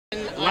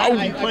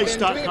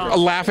laughingplace.com.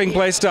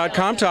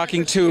 Laughingplace.com,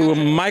 talking to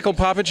Michael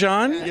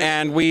Papajohn,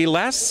 and we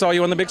last saw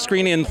you on the big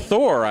screen in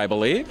Thor, I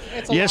believe.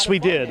 Yes, we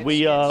did.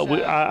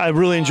 I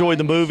really enjoyed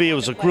the movie. It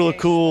was a really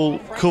cool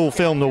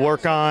film to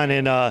work on,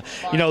 and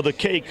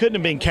it couldn't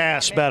have been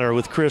cast better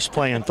with Chris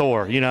playing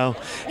Thor.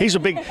 He's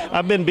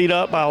I've been beat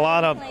up by a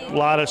lot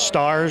of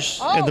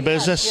stars in the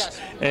business,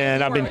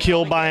 and I've been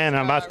killed by him,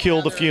 and I've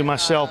killed a few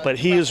myself, but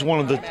he is one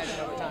of the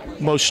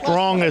most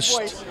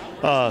strongest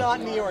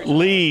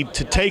lead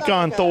to take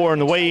on Thor,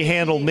 and the way he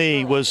handled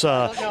me was,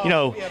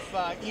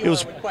 it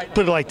was,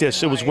 put it like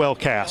this, it was well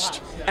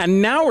cast.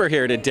 And now we're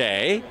here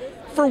today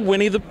for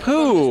Winnie the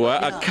Pooh,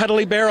 a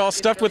cuddly bear all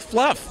stuffed with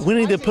fluff.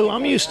 Winnie the Pooh,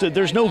 I'm used to,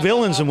 there's no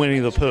villains in Winnie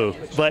the Pooh,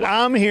 but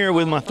I'm here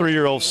with my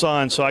 3-year-old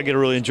son, so I get to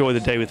really enjoy the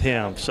day with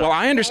him. So. Well,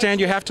 I understand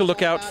you have to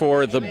look out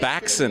for the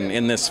Baxen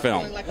in this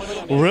film.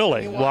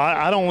 Really? Well,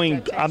 I don't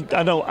want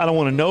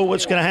to know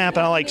what's going to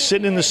happen. I like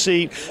sitting in the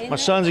seat. My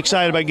son's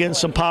excited about getting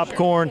some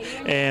popcorn,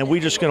 and we're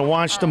just going to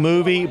watch the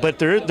movie, but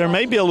there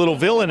may be a little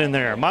villain in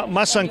there.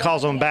 My son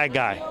calls him a bad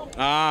guy.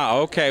 Ah,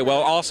 okay.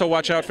 Well, also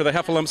watch out for the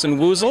heffalumps and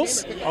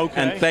woozles.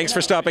 Okay. And thanks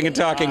for stopping and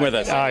talking with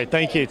us. All right,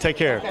 thank you. Take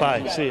care.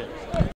 Bye. See you.